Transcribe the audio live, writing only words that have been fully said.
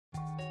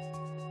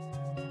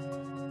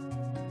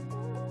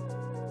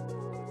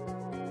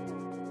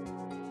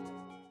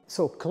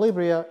So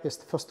Qalibria is,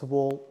 first of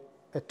all,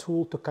 a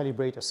tool to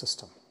calibrate a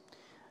system.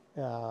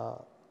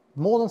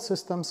 Modern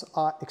systems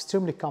are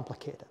extremely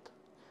complicated.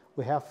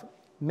 We have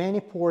many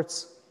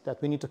ports that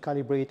we need to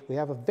calibrate. We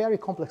have a very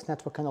complex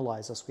network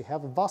analyzers. We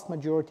have a vast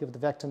majority of the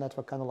vector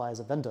network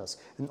analyzer vendors,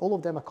 and all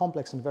of them are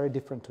complex and very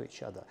different to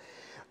each other.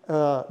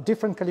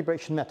 Different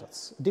calibration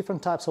methods,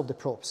 different types of the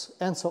probes,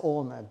 and so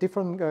on,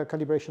 different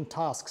calibration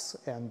tasks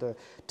and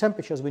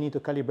temperatures we need to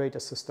calibrate a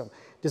system,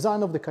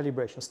 design of the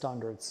calibration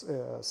standards,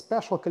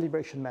 special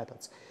calibration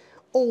methods.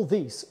 All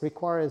these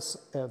requires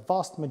a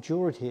vast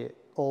majority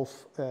of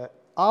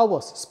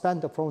hours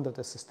spent up front of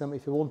the system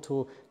if you want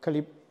to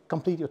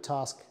complete your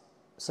task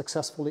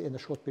successfully in a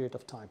short period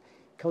of time.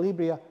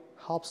 Qalibria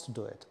helps to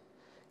do it.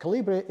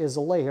 Qalibria is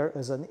a layer,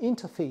 is an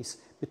interface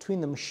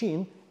between the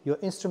machine, your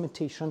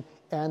instrumentation,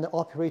 and the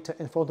operator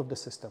in front of the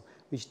system,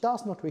 which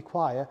does not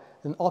require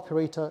an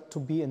operator to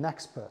be an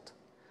expert.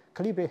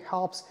 Qalibria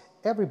helps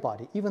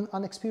everybody, even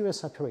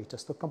unexperienced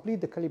operators, to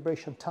complete the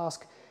calibration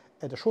task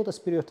at the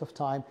shortest period of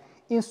time,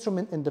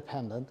 instrument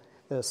independent,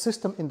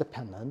 system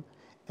independent,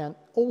 and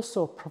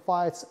also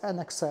provides an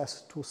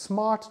access to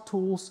smart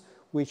tools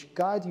which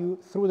guide you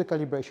through the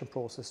calibration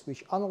process,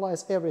 which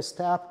analyze every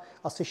step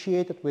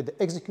associated with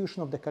the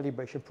execution of the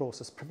calibration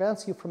process,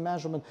 prevents you from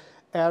measurement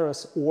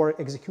errors or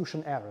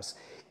execution errors,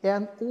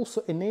 and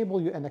also enable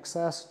you an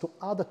access to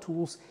other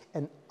tools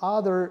and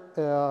other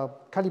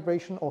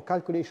calibration or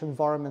calculation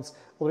environments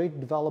already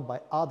developed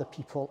by other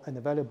people and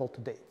available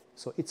today.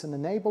 So it's an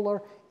enabler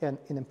and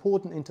an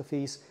important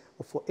interface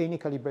for any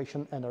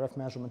calibration and RF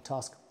measurement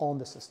task on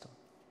the system.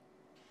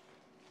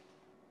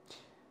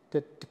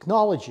 The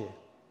technology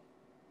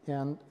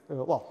and,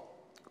 well,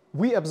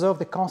 we observe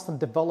the constant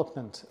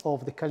development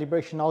of the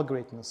calibration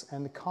algorithms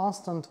and the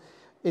constant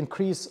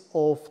increase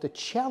of the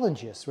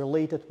challenges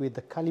related with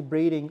the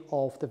calibrating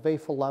of the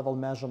wafer-level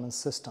measurement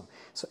system.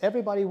 So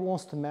everybody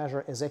wants to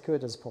measure as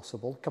accurate as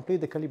possible,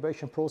 complete the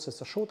calibration process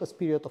in the shortest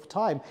period of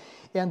time,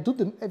 and do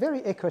the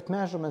very accurate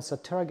measurements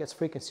at target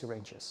frequency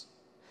ranges.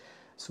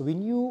 So we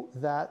knew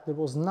that there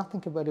was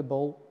nothing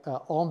available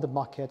on the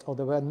market, or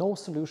there were no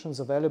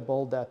solutions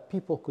available that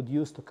people could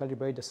use to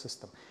calibrate the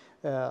system.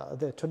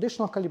 The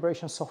traditional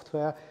calibration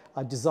software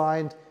are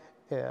designed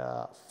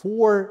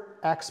for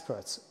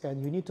experts,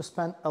 and you need to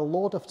spend a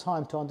lot of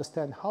time to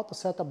understand how to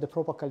set up the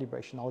proper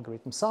calibration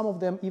algorithm. Some of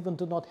them even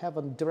do not have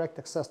a direct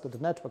access to the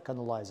network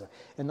analyzer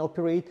and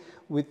operate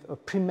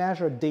with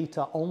pre-measured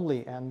data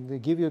only, and they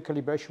give you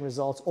calibration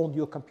results on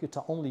your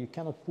computer only. You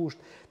cannot push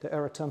the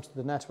error terms to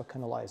the network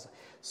analyzer.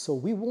 So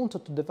we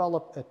wanted to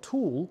develop a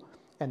tool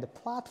and a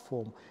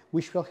platform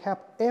which will help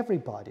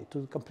everybody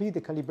to complete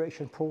the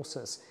calibration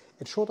process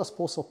in shortest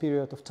possible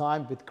period of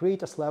time with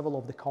greatest level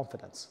of the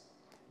confidence.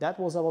 That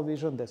was our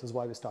vision. This is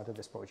why we started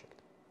this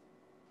project.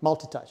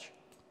 Multi-touch.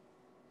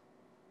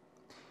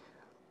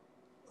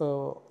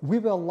 We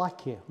were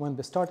lucky when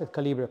we started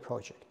Qalibria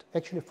project,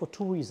 actually for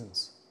two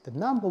reasons. The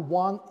number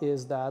one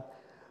is that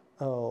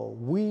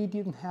we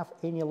didn't have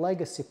any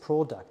legacy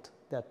product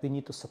that we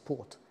need to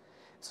support.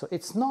 So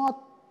it's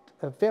not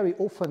very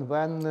often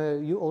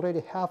when you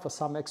already have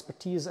some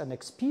expertise and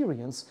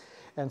experience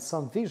and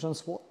some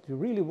visions what you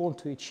really want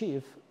to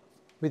achieve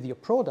with your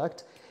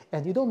product,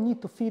 and you don't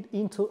need to feed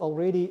into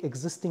already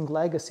existing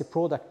legacy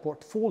product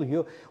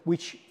portfolio,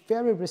 which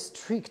very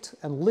restrict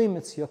and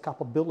limits your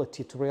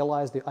capability to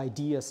realize the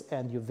ideas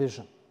and your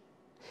vision.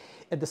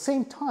 At the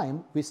same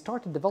time, we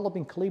started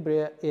developing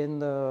Qalibria in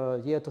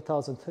the year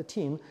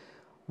 2013,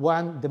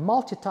 when the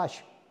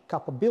multi-touch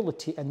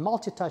capability and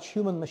multi-touch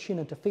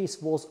human-machine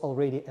interface was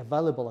already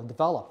available and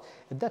developed.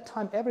 At that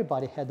time,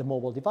 everybody had the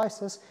mobile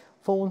devices,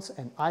 phones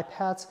and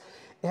iPads,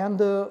 and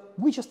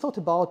we just thought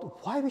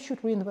about why we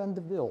should reinvent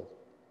the wheel.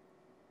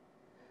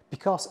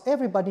 Because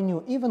everybody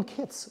knew, even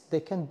kids, they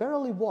can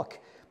barely walk,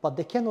 but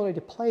they can already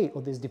play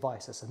on these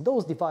devices. And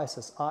those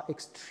devices are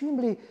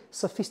extremely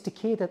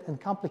sophisticated and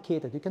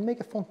complicated. You can make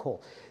a phone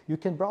call, you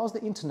can browse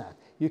the internet,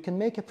 you can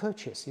make a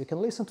purchase, you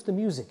can listen to the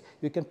music,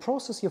 you can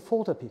process your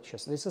photo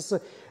pictures. This is a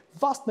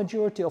vast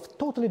majority of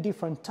totally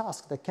different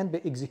tasks that can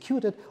be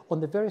executed on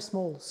the very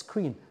small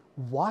screen.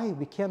 Why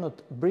we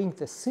cannot bring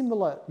the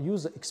similar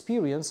user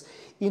experience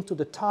into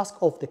the task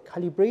of the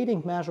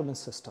calibrating measurement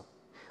system,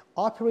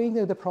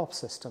 operating the prop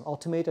system,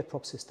 automated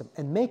prop system,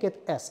 and make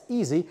it as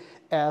easy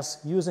as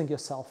using your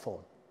cell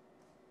phone?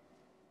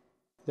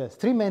 There are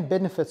three main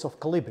benefits of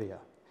Qalibria.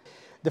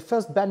 The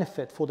first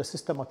benefit for the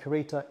system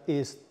operator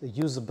is the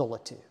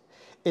usability.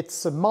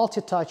 It's a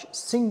multi-touch,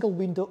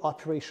 single-window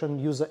operation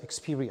user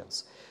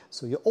experience.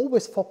 So you're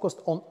always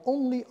focused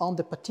only on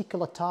the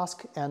particular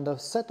task and a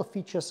set of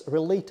features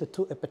related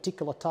to a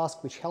particular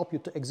task which help you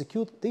to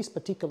execute this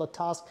particular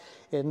task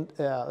in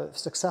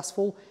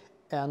successful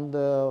and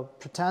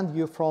protect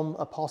you from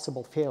a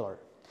possible failure.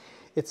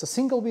 It's a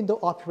single window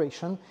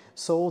operation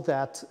so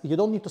that you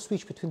don't need to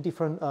switch between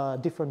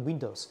different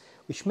windows,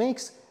 which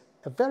makes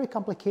a very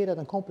complicated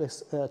and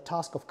complex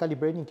task of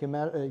calibrating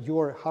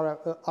your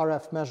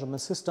RF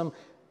measurement system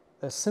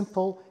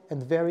simple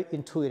and very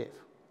intuitive.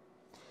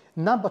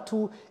 Number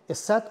two, a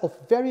set of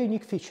very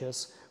unique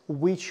features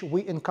which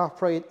we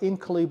incorporate in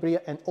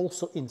Qalibria and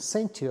also in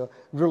Sentio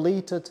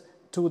related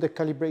to the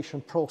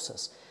calibration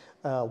process.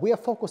 We are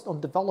focused on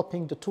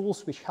developing the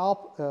tools which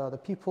help the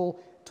people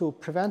to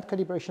prevent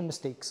calibration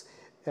mistakes,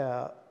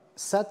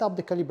 set up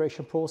the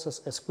calibration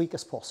process as quick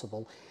as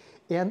possible,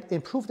 and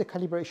improve the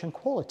calibration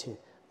quality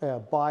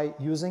by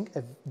using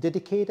a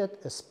dedicated,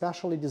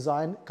 specially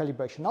designed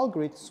calibration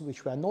algorithms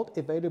which were not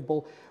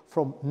available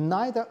from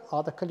neither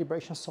other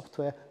calibration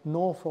software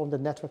nor from the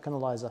network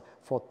analyzer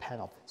fraud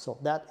panel. So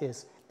that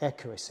is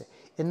accuracy.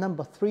 And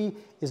number 3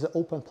 is the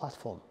open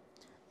platform.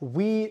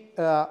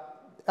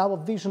 Our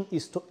vision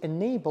is to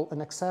enable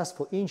and access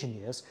for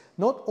engineers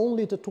not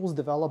only the tools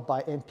developed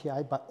by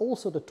MPI, but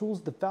also the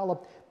tools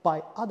developed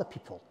by other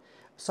people,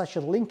 such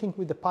as linking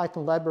with the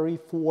Python library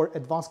for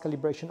advanced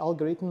calibration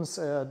algorithms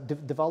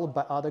developed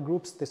by other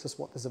groups. This is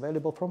what is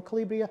available from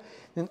Qalibria.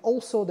 And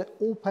also the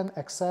open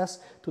access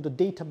to the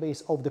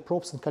database of the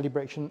probes and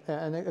calibration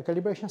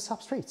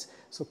substrates.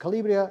 So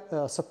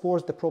Qalibria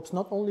supports the probes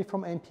not only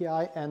from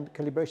MPI and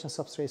calibration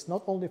substrates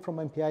not only from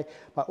MPI,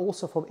 but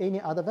also from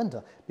any other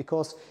vendor.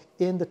 Because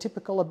in the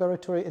typical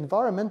laboratory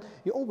environment,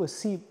 you always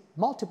see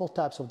multiple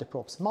types of the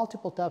probes,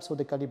 multiple types of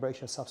the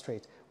calibration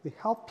substrate. We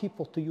help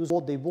people to use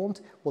what they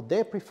want, what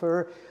they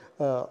prefer,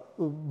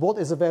 what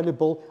is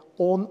available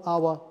on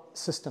our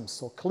systems.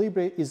 So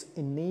Qalibria is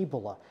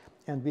enabler,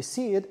 and we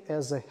see it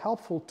as a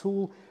helpful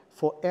tool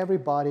for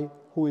everybody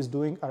who is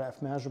doing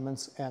RF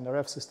measurements and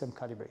RF system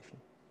calibration.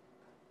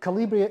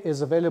 Qalibria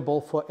is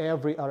available for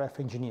every RF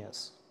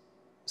engineers,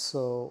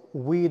 so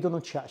we do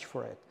not charge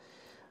for it.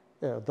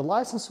 The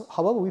license,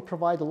 however, we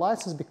provide the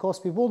license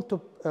because we want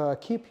to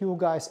keep you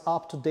guys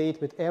up to date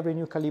with every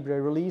new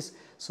Qalibria release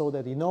so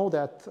that you know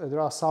that there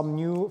are some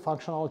new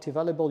functionality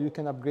available. You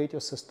can upgrade your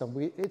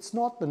system. It's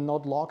not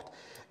locked.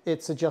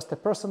 It's just a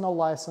personal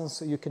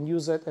license. You can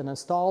use it and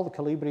install the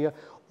Qalibria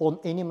on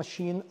any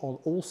machine, or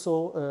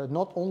also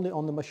not only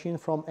on the machine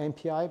from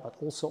MPI, but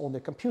also on the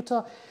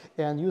computer,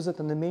 and use it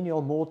in the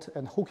manual mode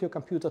and hook your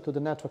computer to the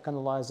network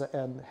analyzer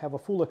and have a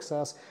full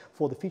access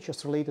for the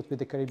features related with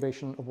the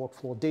calibration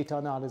workflow, data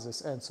analysis,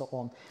 and so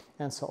on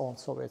and so on.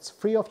 So it's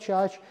free of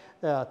charge.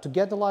 To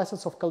get the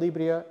license of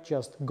Qalibria,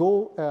 just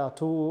go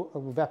to a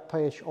web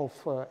page of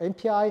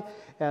MPI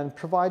and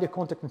provide your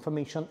contact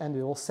information, and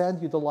we will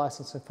send you the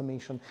license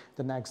information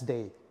the next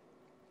day.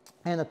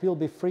 And it will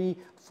be free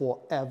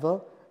forever.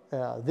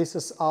 This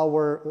is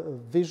our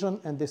vision,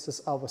 and this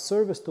is our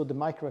service to the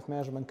microwave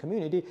measurement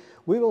community.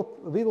 We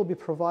will be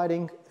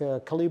providing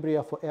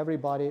Qalibria for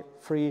everybody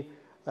free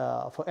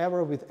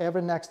forever with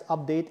every next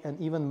update and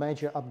even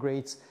major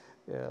upgrades.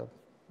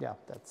 Yeah,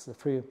 that's the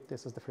free.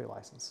 This is the free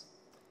license.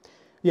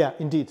 Yeah,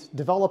 indeed,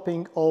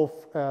 developing of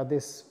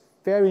this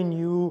very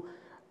new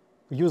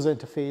user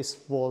interface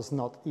was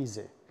not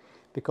easy,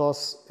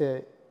 because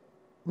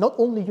not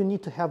only you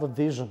need to have a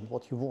vision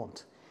what you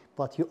want,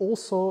 but you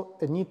also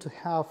need to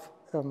have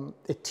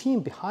a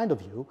team behind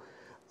of you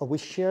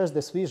which shares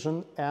this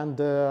vision and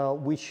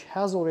which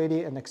has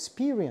already an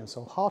experience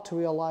on how to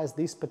realize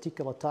this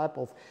particular type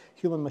of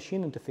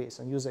human-machine interface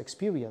and user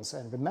experience.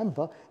 And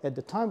remember, at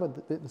the time when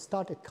we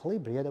started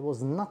Qalibria, there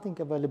was nothing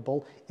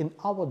available in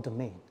our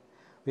domain.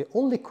 We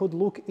only could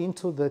look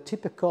into the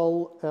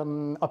typical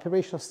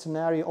operational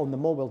scenario on the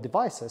mobile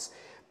devices,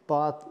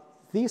 but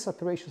this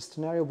operation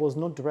scenario was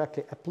not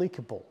directly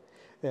applicable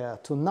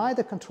to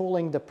neither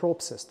controlling the probe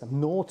system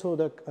nor to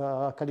the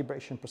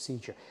calibration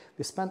procedure.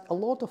 We spent a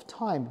lot of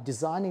time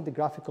designing the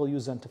graphical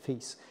user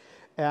interface,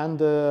 and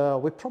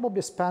we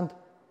probably spent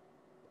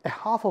a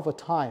half of a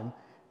time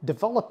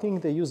developing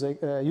the user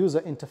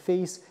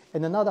interface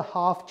and another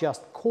half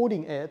just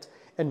coding it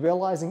and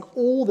realizing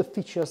all the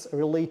features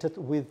related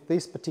with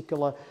this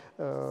particular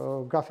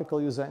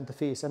graphical user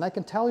interface. And I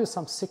can tell you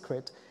some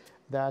secret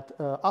that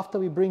after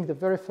we bring the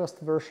very first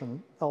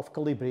version of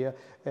Qalibria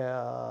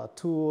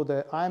to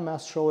the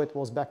IMS show, it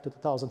was back to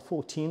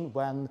 2014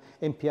 when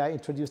MPI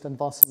introduced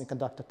Advanced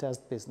Semiconductor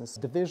Test Business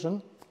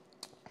Division,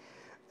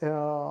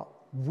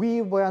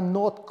 we were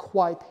not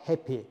quite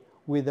happy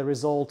with the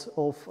result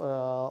of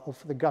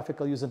the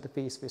graphical user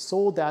interface. We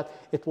saw that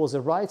it was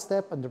a right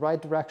step in the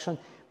right direction,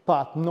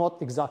 but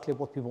not exactly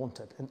what we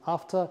wanted. And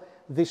after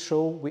this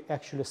show, we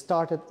actually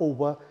started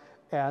over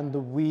and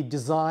we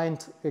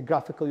designed a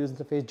graphical user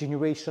interface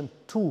generation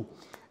 2.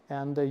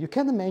 And you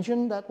can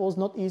imagine that was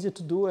not easy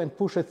to do and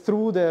push it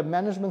through the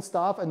management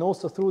staff and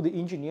also through the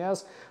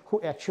engineers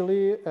who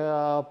actually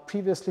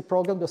previously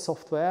programmed the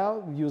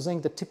software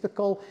using the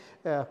typical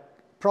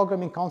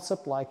programming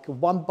concept like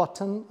one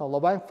button, a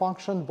one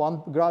function,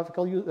 one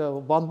graphical,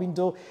 one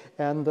window,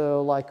 and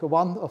like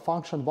one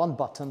function, one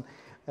button.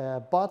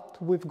 But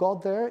we've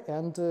got there,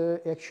 and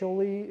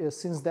actually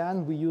since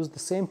then we use the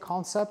same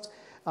concept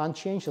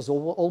unchanged as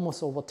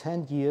almost over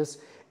 10 years,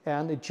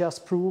 and it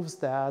just proves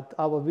that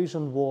our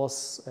vision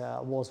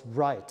was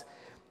right.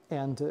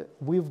 And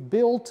we've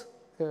built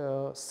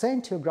a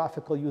Sentio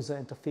graphical user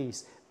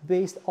interface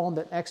based on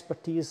the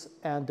expertise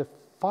and the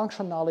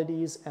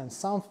functionalities and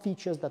some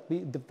features that we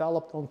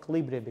developed on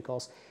Qalibria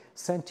because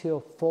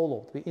Sentio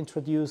followed. We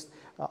introduced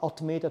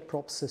automated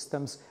probe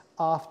systems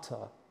after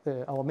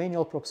our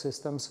manual probe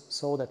systems,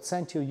 so that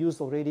Sentio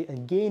used already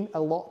and gained a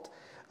lot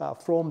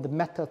from the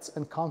methods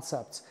and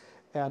concepts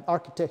and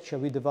architecture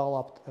we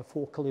developed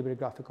for Qalibria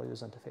graphical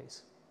user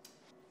interface.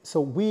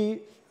 So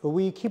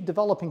we keep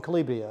developing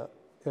Qalibria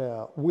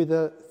with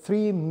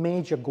three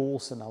major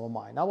goals in our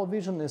mind. Our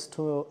vision is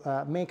to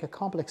make a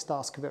complex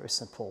task very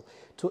simple,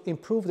 to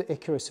improve the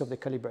accuracy of the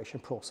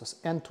calibration process,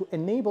 and to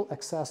enable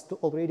access to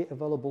already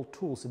available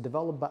tools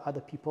developed by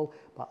other people,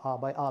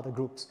 by other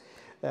groups.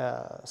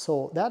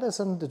 So that is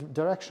in the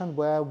direction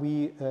where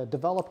we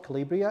develop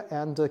Qalibria,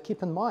 and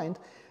keep in mind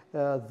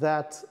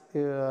that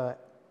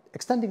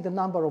extending the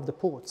number of the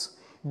ports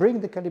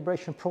bring the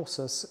calibration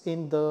process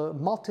in the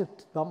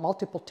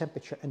multiple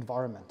temperature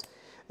environment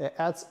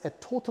adds a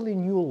totally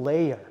new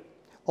layer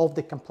of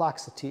the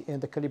complexity in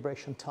the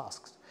calibration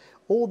tasks.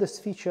 All these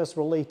features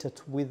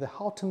related with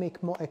how to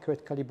make more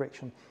accurate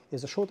calibration in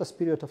the shortest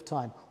period of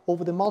time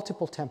over the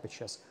multiple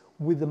temperatures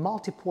with the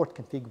multi-port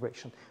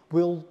configuration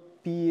will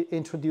be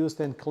introduced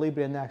in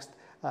Qalibria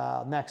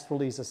next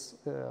releases.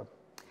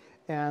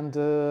 And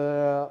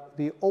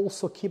we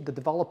also keep the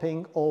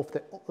developing of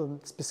the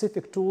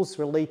specific tools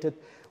related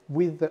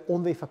with the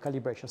on-wafer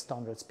calibration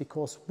standards,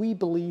 because we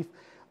believe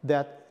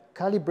that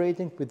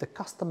calibrating with the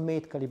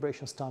custom-made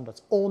calibration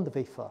standards on the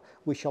wafer,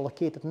 which are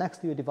located next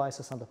to your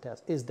devices under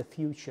test, is the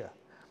future.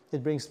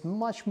 It brings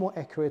much more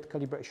accurate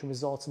calibration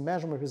results and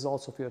measurement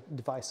results of your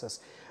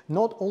devices,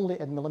 not only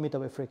at millimeter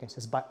wave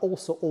frequencies, but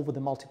also over the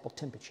multiple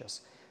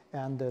temperatures.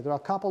 And there are a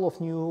couple of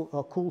new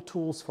cool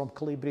tools from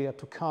Qalibria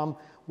to come,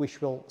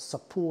 which will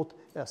support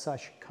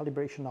such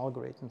calibration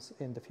algorithms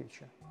in the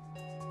future.